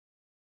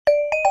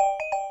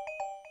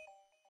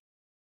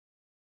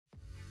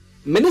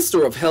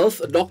Minister of Health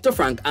Dr.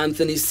 Frank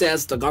Anthony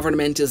says the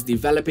government is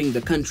developing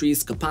the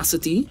country's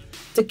capacity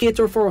to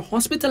cater for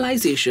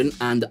hospitalization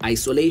and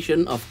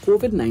isolation of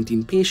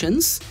COVID-19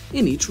 patients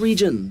in each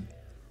region.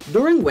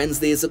 During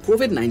Wednesday's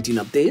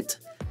COVID-19 update,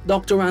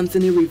 Dr.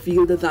 Anthony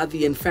revealed that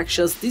the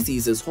Infectious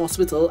Diseases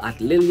Hospital at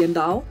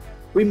Liliendal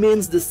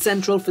remains the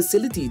central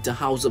facility to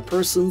house the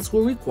persons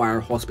who require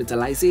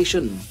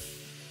hospitalization.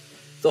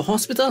 The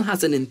hospital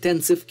has an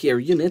intensive care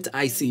unit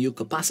ICU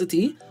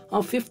capacity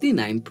of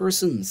 59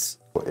 persons.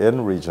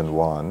 In Region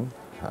 1,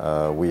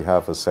 we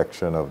have a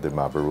section of the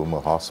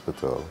Mabaruma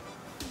Hospital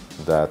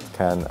that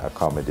can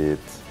accommodate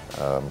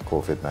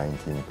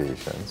COVID-19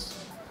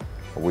 patients.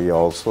 We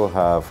also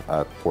have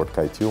at Port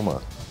Kaituma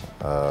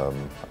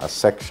a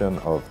section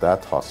of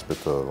that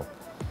hospital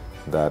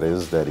that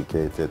is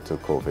dedicated to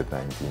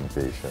COVID-19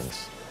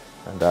 patients.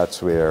 And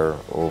that's where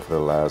over the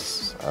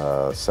last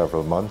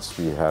several months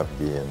we have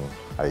been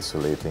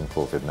isolating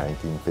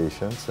COVID-19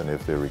 patients, and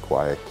if they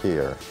require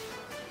care,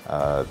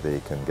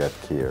 they can get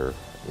care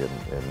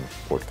in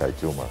Port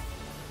Kaituma.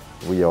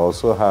 We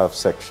also have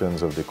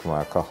sections of the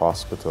Kumaka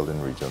Hospital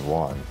in Region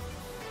 1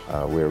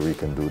 where we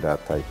can do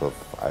that type of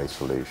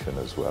isolation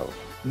as well.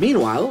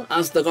 Meanwhile,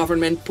 as the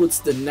government puts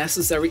the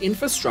necessary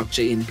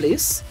infrastructure in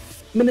place,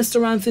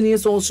 Minister Anthony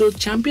is also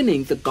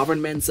championing the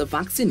government's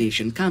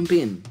vaccination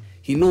campaign.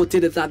 He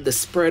noted that the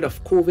spread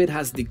of COVID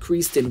has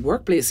decreased in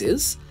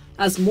workplaces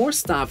as more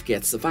staff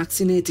gets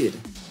vaccinated.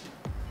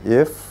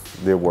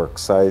 If the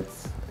worksite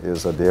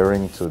is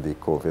adhering to the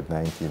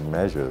COVID-19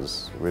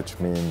 measures, which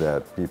mean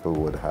that people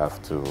would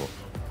have to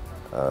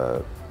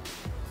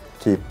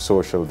keep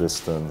social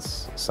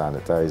distance,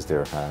 sanitize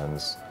their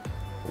hands,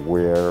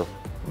 wear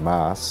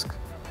masks,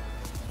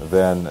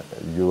 then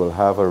you will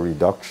have a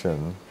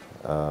reduction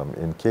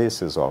in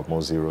cases,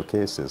 almost zero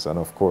cases, and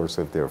of course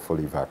if they're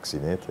fully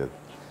vaccinated.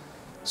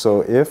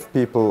 So if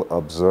people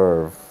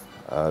observe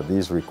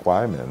these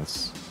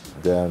requirements,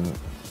 then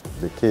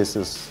the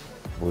cases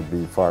would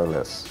be far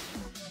less.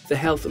 The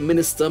health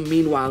minister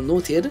meanwhile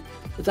noted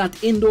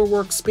that indoor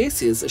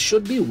workspaces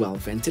should be well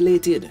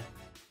ventilated.